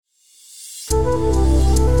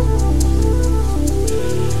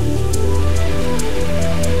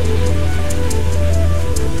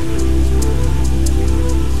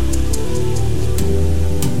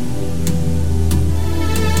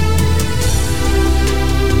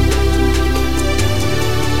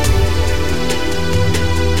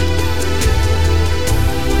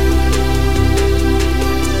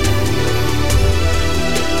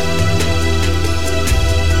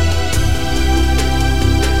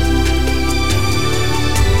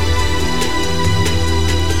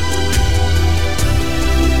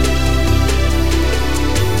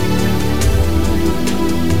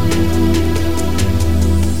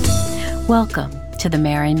Welcome to the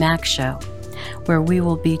Mary Mac Show, where we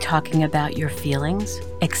will be talking about your feelings,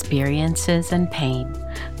 experiences, and pain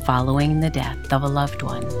following the death of a loved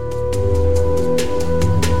one.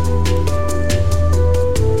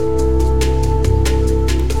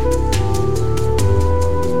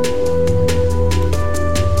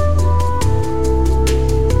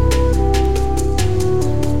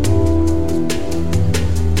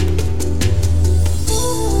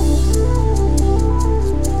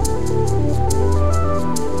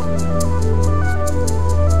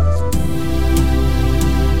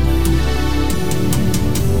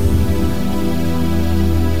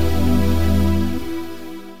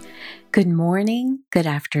 Good morning, good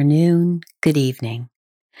afternoon, good evening.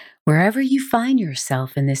 Wherever you find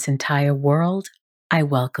yourself in this entire world, I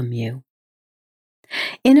welcome you.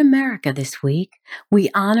 In America this week,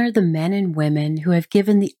 we honor the men and women who have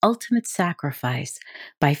given the ultimate sacrifice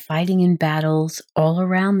by fighting in battles all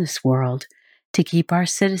around this world to keep our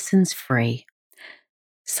citizens free.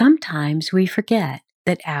 Sometimes we forget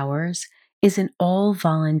that ours is an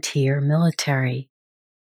all-volunteer military.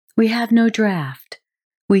 We have no draft.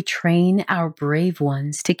 We train our brave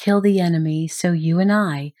ones to kill the enemy so you and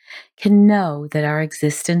I can know that our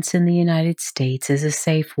existence in the United States is a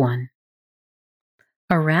safe one.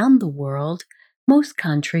 Around the world, most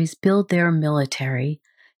countries build their military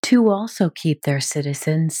to also keep their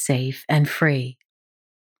citizens safe and free.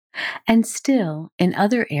 And still, in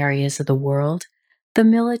other areas of the world, the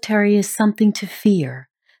military is something to fear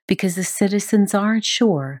because the citizens aren't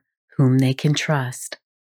sure whom they can trust.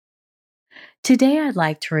 Today, I'd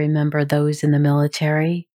like to remember those in the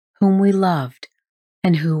military whom we loved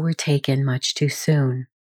and who were taken much too soon.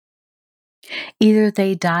 Either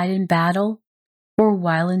they died in battle or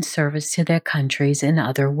while in service to their countries in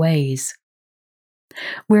other ways.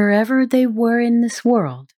 Wherever they were in this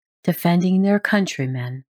world, defending their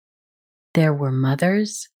countrymen, there were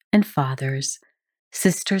mothers and fathers,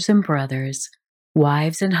 sisters and brothers,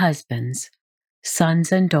 wives and husbands,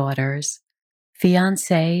 sons and daughters,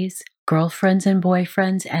 fiancés, girlfriends and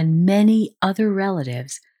boyfriends, and many other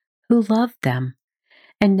relatives who loved them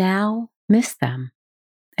and now miss them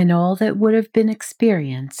and all that would have been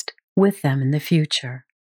experienced with them in the future.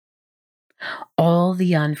 All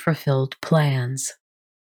the unfulfilled plans.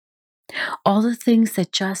 All the things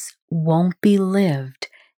that just won't be lived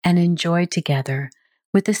and enjoyed together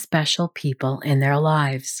with the special people in their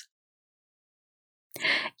lives.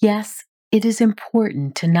 Yes, it is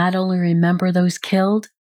important to not only remember those killed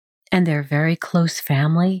and their very close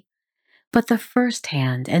family, but the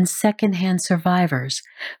first-hand and second-hand survivors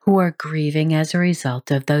who are grieving as a result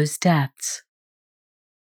of those deaths.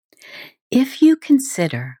 If you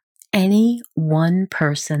consider any one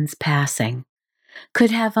person's passing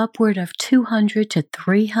could have upward of 200 to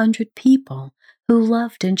 300 people who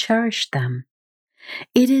loved and cherished them,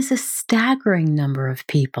 it is a staggering number of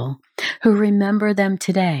people who remember them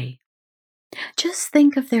today. Just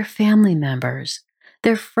think of their family members,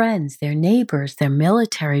 their friends, their neighbors, their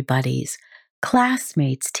military buddies,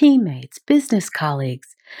 classmates, teammates, business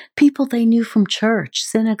colleagues, people they knew from church,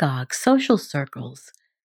 synagogue, social circles,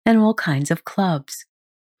 and all kinds of clubs.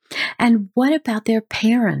 And what about their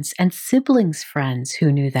parents and siblings' friends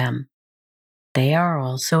who knew them? They are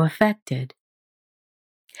also affected.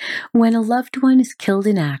 When a loved one is killed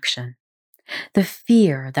in action, the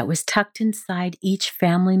fear that was tucked inside each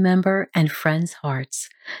family member and friend's hearts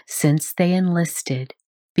since they enlisted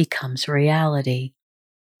becomes reality.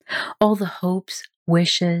 All the hopes,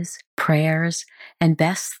 wishes, prayers, and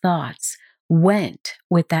best thoughts went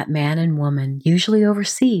with that man and woman, usually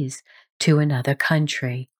overseas, to another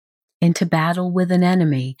country, into battle with an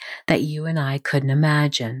enemy that you and I couldn't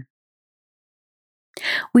imagine.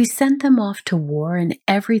 We sent them off to war, and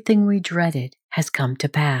everything we dreaded has come to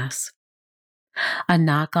pass. A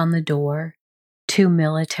knock on the door, 2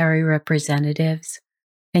 military representatives,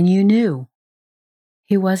 and you knew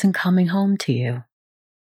he wasn't coming home to you.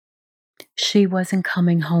 She wasn't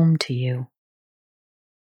coming home to you.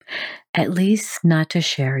 At least not to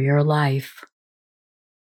share your life.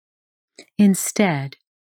 Instead,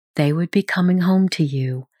 they would be coming home to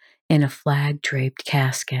you in a flag-draped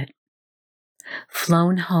casket,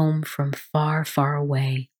 flown home from far, far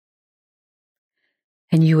away.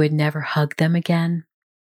 And you would never hug them again,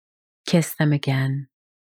 kiss them again,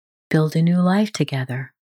 build a new life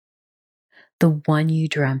together, the one you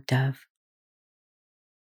dreamt of.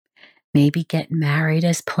 Maybe get married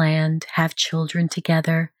as planned, have children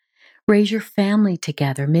together, raise your family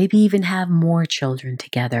together, maybe even have more children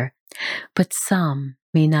together. But some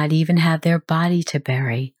may not even have their body to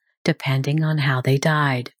bury, depending on how they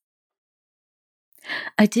died.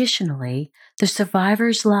 Additionally, the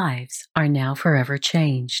survivors' lives are now forever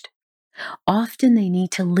changed. Often they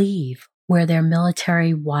need to leave where their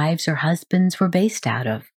military wives or husbands were based out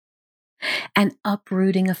of. And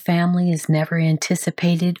uprooting a family is never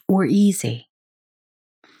anticipated or easy.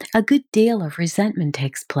 A good deal of resentment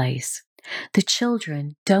takes place. The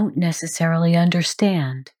children don't necessarily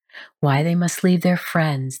understand why they must leave their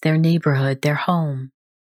friends, their neighborhood, their home.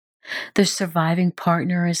 The surviving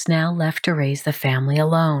partner is now left to raise the family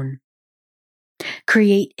alone.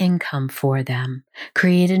 Create income for them,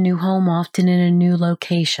 create a new home, often in a new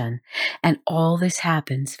location, and all this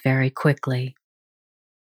happens very quickly.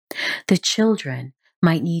 The children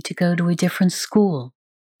might need to go to a different school,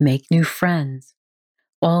 make new friends,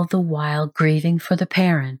 all the while grieving for the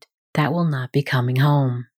parent that will not be coming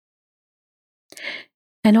home.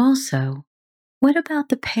 And also, what about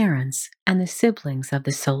the parents and the siblings of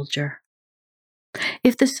the soldier?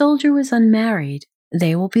 If the soldier was unmarried,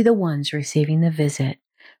 they will be the ones receiving the visit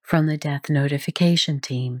from the death notification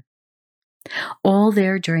team. All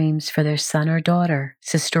their dreams for their son or daughter,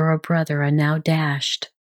 sister or brother are now dashed.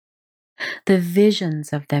 The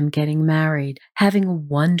visions of them getting married, having a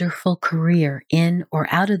wonderful career in or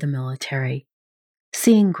out of the military,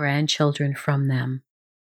 seeing grandchildren from them,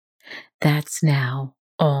 that's now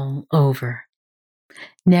all over,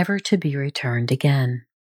 never to be returned again.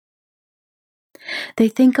 They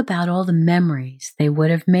think about all the memories they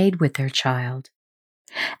would have made with their child,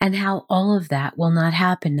 and how all of that will not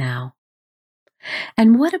happen now.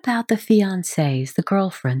 And what about the fiancés, the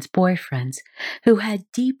girlfriends, boyfriends, who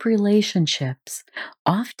had deep relationships,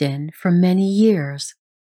 often for many years,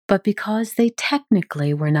 but because they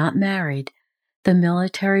technically were not married, the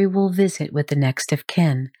military will visit with the next of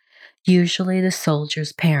kin, usually the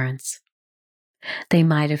soldier's parents. They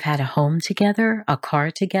might have had a home together, a car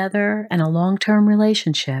together, and a long-term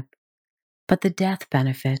relationship, but the death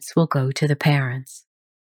benefits will go to the parents.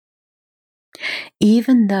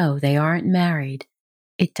 Even though they aren't married,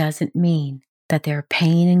 it doesn't mean that their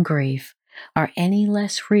pain and grief are any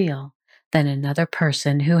less real than another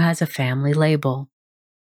person who has a family label.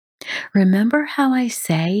 Remember how I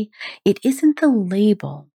say it isn't the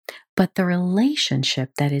label, but the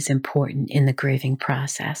relationship that is important in the grieving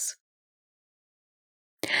process.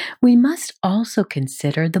 We must also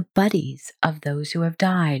consider the buddies of those who have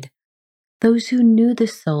died, those who knew the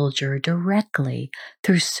soldier directly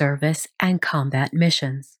through service and combat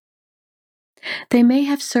missions. They may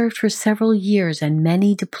have served for several years and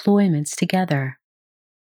many deployments together.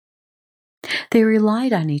 They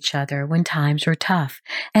relied on each other when times were tough,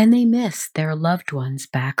 and they missed their loved ones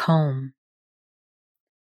back home.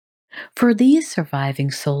 For these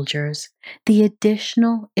surviving soldiers, the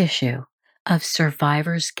additional issue of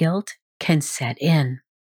survivor's guilt can set in.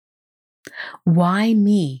 Why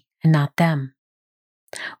me and not them?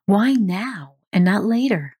 Why now and not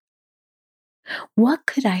later? What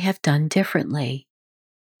could I have done differently?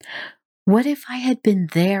 What if I had been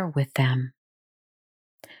there with them?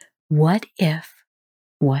 What if?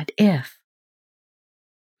 What if?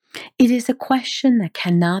 It is a question that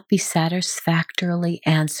cannot be satisfactorily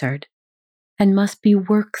answered and must be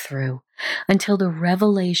worked through until the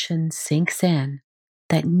revelation sinks in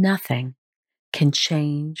that nothing can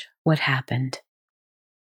change what happened.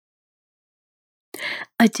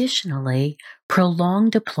 Additionally,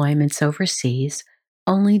 prolonged deployments overseas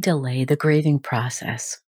only delay the grieving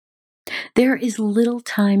process. There is little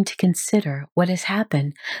time to consider what has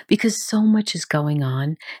happened because so much is going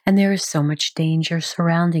on and there is so much danger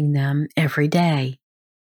surrounding them every day.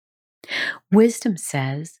 Wisdom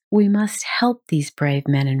says we must help these brave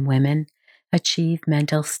men and women achieve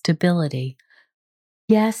mental stability.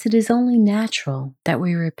 Yes, it is only natural that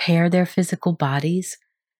we repair their physical bodies,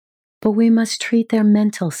 but we must treat their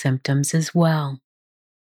mental symptoms as well.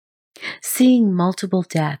 Seeing multiple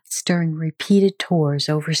deaths during repeated tours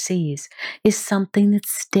overseas is something that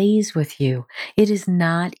stays with you. It is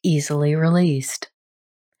not easily released.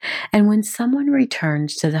 And when someone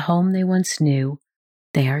returns to the home they once knew,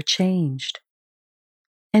 they are changed.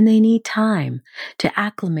 And they need time to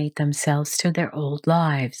acclimate themselves to their old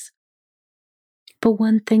lives. But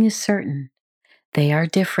one thing is certain, they are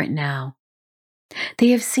different now. They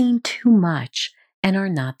have seen too much and are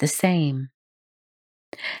not the same.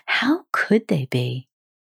 How could they be?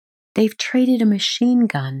 They've traded a machine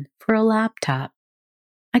gun for a laptop.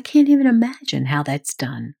 I can't even imagine how that's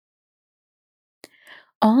done.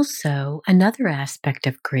 Also, another aspect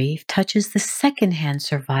of grief touches the secondhand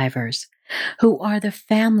survivors, who are the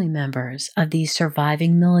family members of these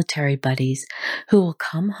surviving military buddies who will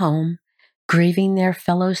come home grieving their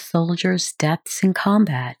fellow soldiers' deaths in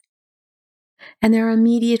combat. and their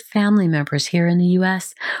immediate family members here in the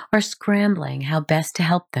U.S. are scrambling how best to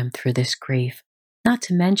help them through this grief, not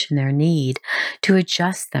to mention their need to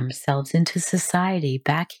adjust themselves into society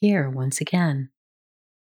back here once again.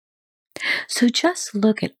 So just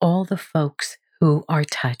look at all the folks who are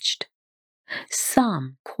touched,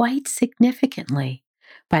 some quite significantly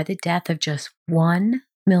by the death of just one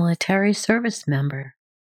military service member.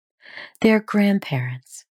 Their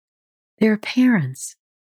grandparents, their parents,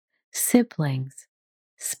 siblings,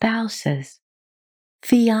 spouses,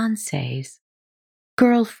 fiancés,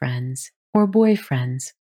 girlfriends or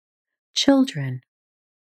boyfriends, children,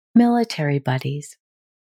 military buddies,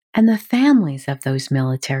 and the families of those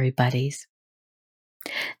military buddies,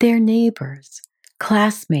 their neighbors,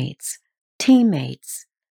 classmates, teammates,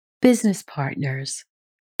 business partners,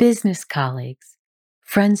 business colleagues,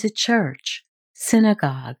 friends at church,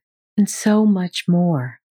 synagogue, and so much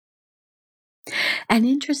more. And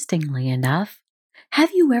interestingly enough,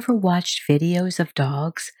 have you ever watched videos of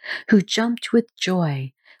dogs who jumped with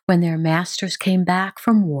joy when their masters came back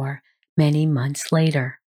from war many months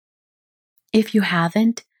later? If you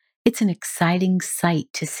haven't, it's an exciting sight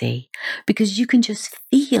to see because you can just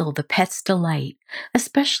feel the pet's delight,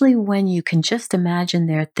 especially when you can just imagine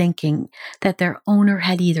their thinking that their owner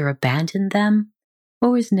had either abandoned them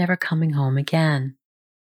or was never coming home again.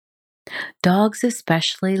 Dogs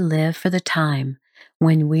especially live for the time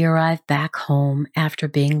when we arrive back home after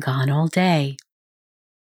being gone all day.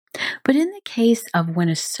 But in the case of when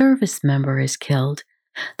a service member is killed,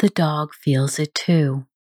 the dog feels it too.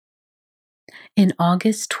 In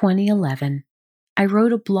August 2011, I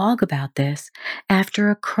wrote a blog about this after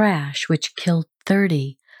a crash which killed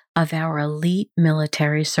 30 of our elite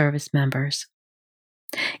military service members.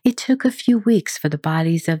 It took a few weeks for the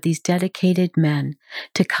bodies of these dedicated men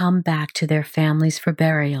to come back to their families for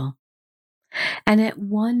burial. And at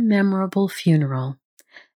one memorable funeral,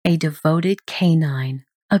 a devoted canine,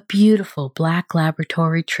 a beautiful black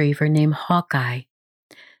Labrador retriever named Hawkeye,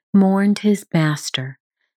 mourned his master,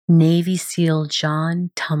 Navy SEAL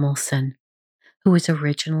John Tumilson, who was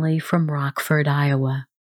originally from Rockford, Iowa.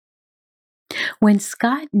 When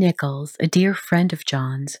Scott Nichols, a dear friend of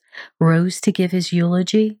John's, rose to give his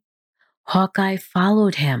eulogy, Hawkeye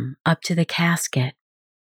followed him up to the casket.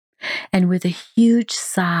 And with a huge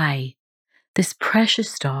sigh, this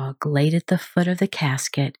precious dog laid at the foot of the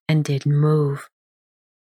casket and didn't move.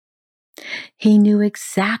 He knew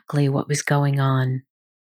exactly what was going on.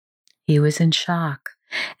 He was in shock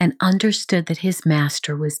and understood that his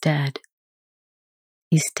master was dead.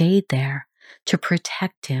 He stayed there to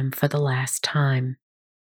protect him for the last time.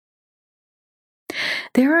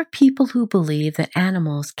 There are people who believe that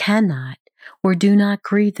animals cannot or do not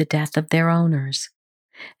grieve the death of their owners,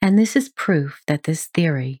 and this is proof that this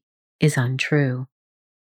theory is untrue.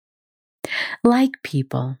 Like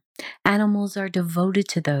people, animals are devoted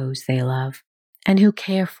to those they love and who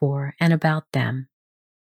care for and about them.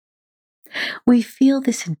 We feel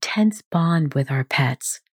this intense bond with our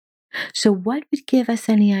pets. So what would give us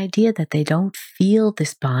any idea that they don't feel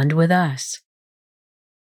this bond with us?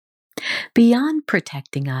 Beyond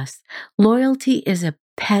protecting us, loyalty is a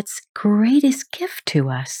pet's greatest gift to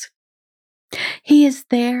us. He is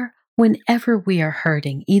there whenever we are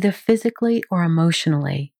hurting, either physically or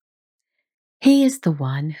emotionally. He is the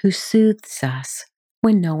one who soothes us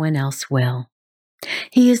when no one else will.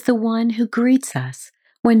 He is the one who greets us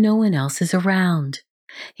when no one else is around.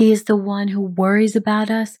 He is the one who worries about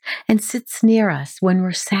us and sits near us when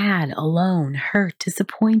we're sad, alone, hurt,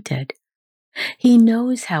 disappointed. He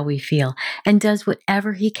knows how we feel and does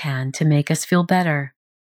whatever he can to make us feel better.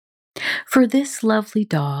 For this lovely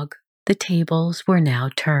dog, the tables were now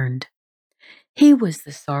turned. He was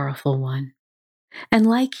the sorrowful one. And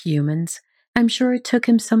like humans, I'm sure it took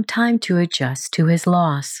him some time to adjust to his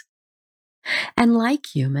loss. And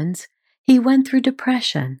like humans, he went through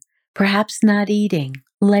depression, perhaps not eating,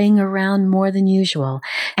 laying around more than usual,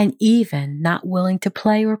 and even not willing to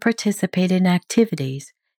play or participate in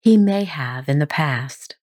activities he may have in the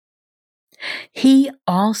past. He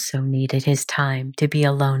also needed his time to be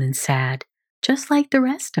alone and sad, just like the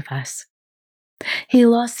rest of us. He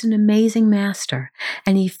lost an amazing master,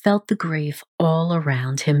 and he felt the grief all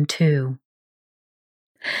around him too.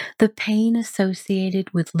 The pain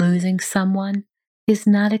associated with losing someone is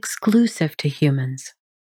not exclusive to humans.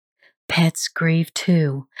 Pets grieve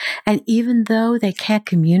too, and even though they can't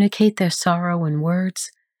communicate their sorrow in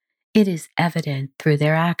words, it is evident through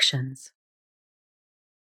their actions.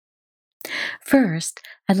 First,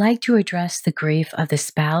 I'd like to address the grief of the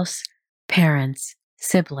spouse, parents,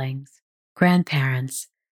 siblings, grandparents,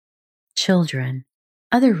 children,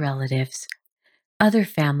 other relatives, other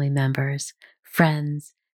family members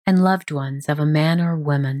friends, and loved ones of a man or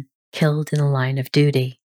woman killed in the line of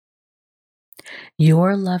duty.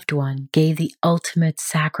 Your loved one gave the ultimate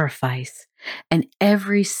sacrifice, and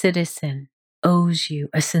every citizen owes you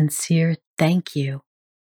a sincere thank you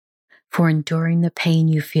for enduring the pain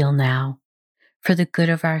you feel now for the good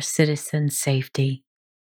of our citizens' safety.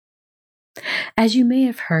 As you may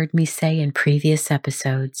have heard me say in previous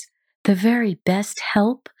episodes, the very best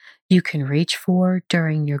help you can reach for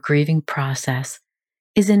during your grieving process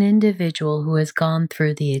is an individual who has gone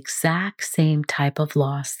through the exact same type of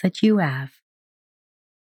loss that you have.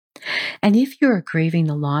 And if you are grieving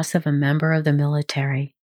the loss of a member of the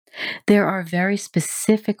military, there are very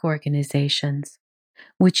specific organizations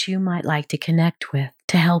which you might like to connect with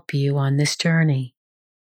to help you on this journey.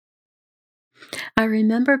 I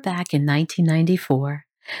remember back in 1994,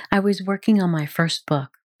 I was working on my first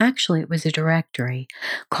book. Actually, it was a directory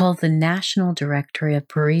called the National Directory of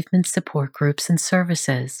Bereavement Support Groups and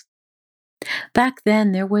Services. Back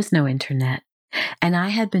then, there was no internet, and I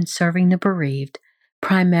had been serving the bereaved,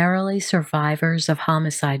 primarily survivors of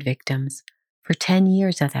homicide victims, for 10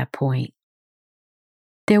 years at that point.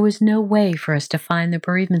 There was no way for us to find the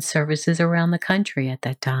bereavement services around the country at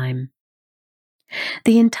that time.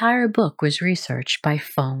 The entire book was researched by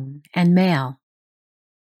phone and mail.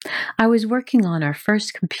 I was working on our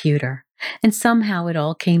first computer, and somehow it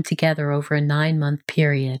all came together over a 9-month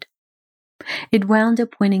period. It wound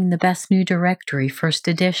up winning the Best New Directory First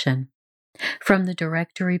Edition from the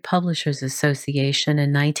Directory Publishers Association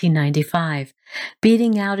in 1995,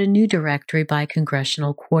 beating out a new directory by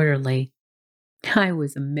Congressional Quarterly. I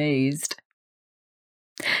was amazed.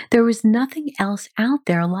 There was nothing else out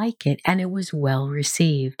there like it, and it was well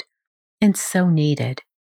received and so needed.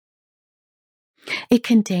 It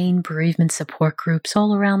contained bereavement support groups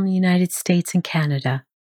all around the United States and Canada,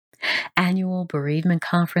 annual bereavement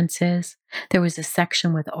conferences. There was a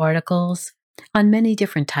section with articles on many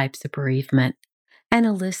different types of bereavement and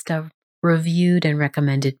a list of reviewed and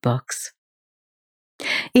recommended books.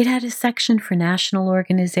 It had a section for national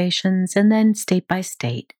organizations and then state by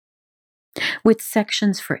state, with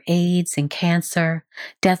sections for AIDS and cancer,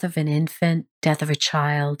 death of an infant, death of a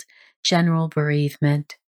child, general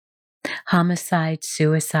bereavement, homicide,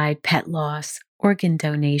 suicide, pet loss, organ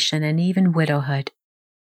donation, and even widowhood.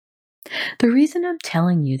 The reason I'm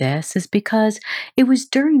telling you this is because it was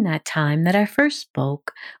during that time that I first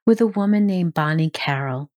spoke with a woman named Bonnie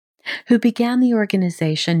Carroll, who began the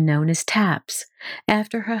organization known as TAPS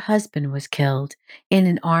after her husband was killed in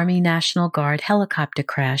an Army National Guard helicopter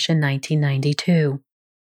crash in 1992.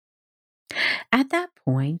 At that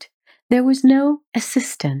point, there was no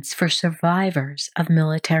assistance for survivors of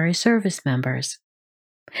military service members.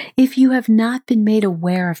 If you have not been made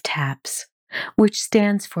aware of TAPS, which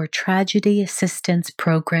stands for Tragedy Assistance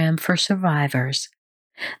Program for Survivors,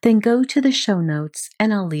 then go to the show notes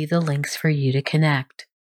and I'll leave the links for you to connect.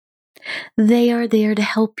 They are there to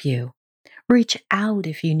help you. Reach out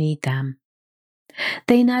if you need them.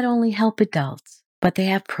 They not only help adults, but they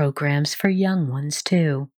have programs for young ones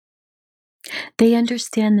too. They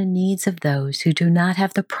understand the needs of those who do not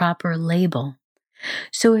have the proper label.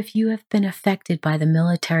 So if you have been affected by the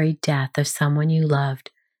military death of someone you loved,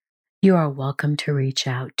 you are welcome to reach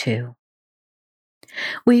out too.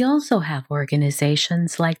 We also have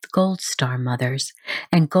organizations like the Gold Star Mothers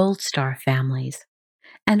and Gold Star Families,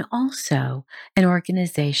 and also an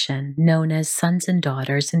organization known as Sons and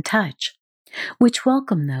Daughters in Touch, which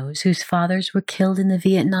welcome those whose fathers were killed in the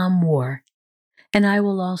Vietnam War. And I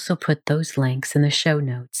will also put those links in the show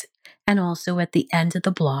notes and also at the end of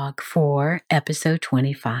the blog for episode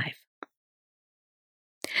 25.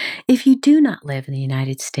 If you do not live in the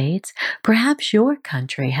United States, perhaps your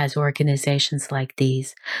country has organizations like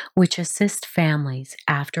these which assist families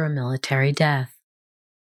after a military death.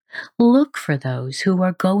 Look for those who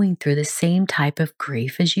are going through the same type of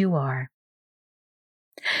grief as you are.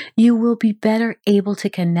 You will be better able to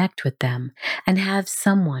connect with them and have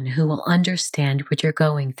someone who will understand what you're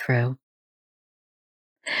going through.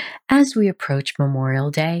 As we approach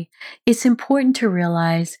Memorial Day, it's important to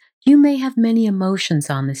realize you may have many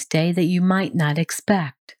emotions on this day that you might not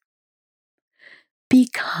expect. Be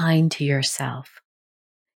kind to yourself.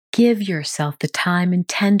 Give yourself the time and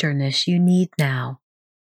tenderness you need now,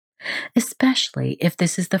 especially if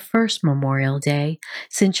this is the first Memorial Day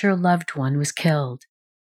since your loved one was killed,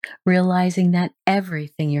 realizing that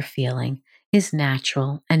everything you're feeling is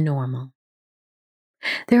natural and normal.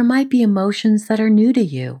 There might be emotions that are new to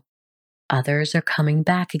you. Others are coming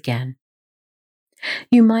back again.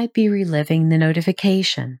 You might be reliving the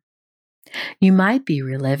notification. You might be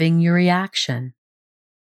reliving your reaction.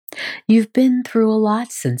 You've been through a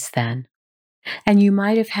lot since then. and you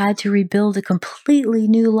might have had to rebuild a completely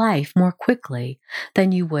new life more quickly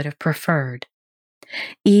than you would have preferred,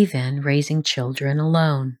 even raising children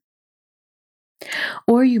alone.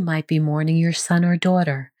 Or you might be mourning your son or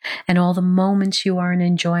daughter and all the moments you aren't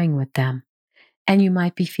enjoying with them, and you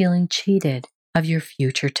might be feeling cheated of your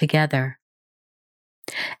future together.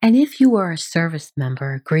 And if you are a service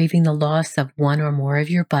member grieving the loss of one or more of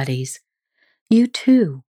your buddies, you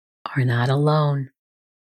too are not alone.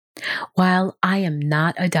 While I am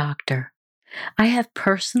not a doctor, I have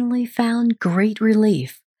personally found great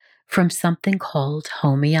relief from something called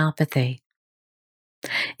homeopathy.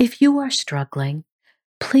 If you are struggling,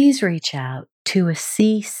 please reach out to a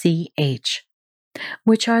CCH,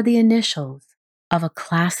 which are the initials of a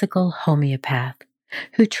classical homeopath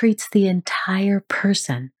who treats the entire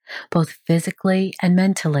person, both physically and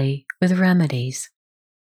mentally, with remedies.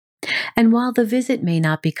 And while the visit may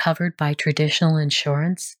not be covered by traditional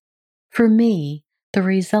insurance, for me, the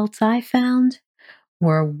results I found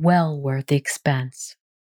were well worth the expense.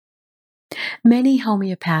 Many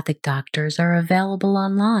homeopathic doctors are available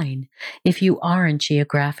online if you aren't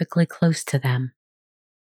geographically close to them.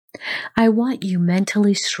 I want you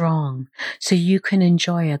mentally strong so you can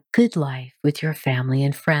enjoy a good life with your family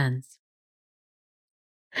and friends.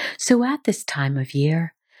 So at this time of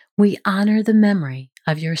year, we honor the memory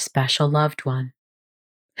of your special loved one.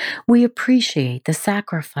 We appreciate the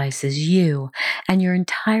sacrifices you and your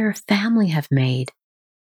entire family have made,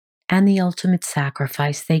 and the ultimate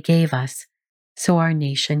sacrifice they gave us so our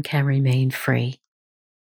nation can remain free.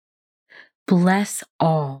 Bless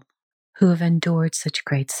all who have endured such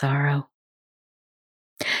great sorrow.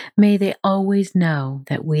 May they always know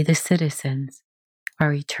that we, the citizens,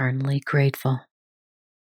 are eternally grateful.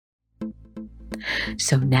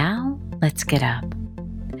 So now, let's get up.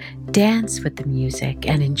 Dance with the music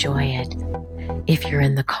and enjoy it. If you're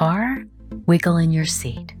in the car, wiggle in your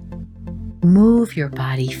seat. Move your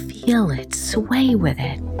body, feel it, sway with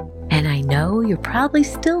it. And I know you're probably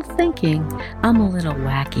still thinking I'm a little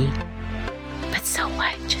wacky. But so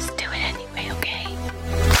what? Just do it anyway, okay?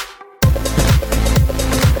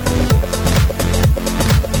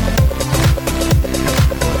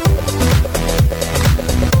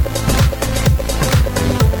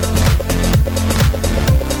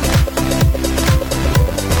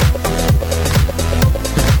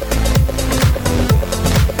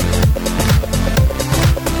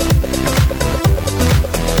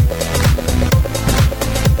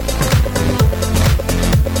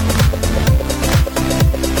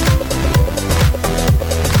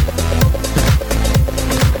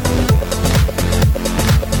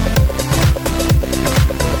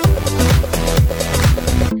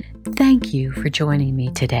 Thank you for joining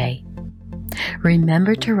me today.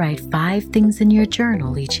 Remember to write 5 things in your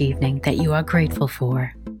journal each evening that you are grateful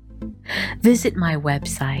for. Visit my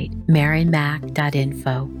website,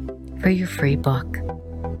 marymac.info, for your free book.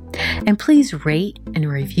 And please rate and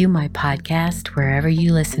review my podcast wherever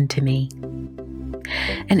you listen to me.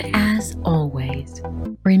 And as always,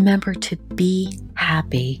 remember to be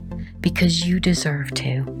happy because you deserve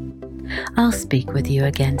to. I'll speak with you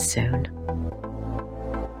again soon.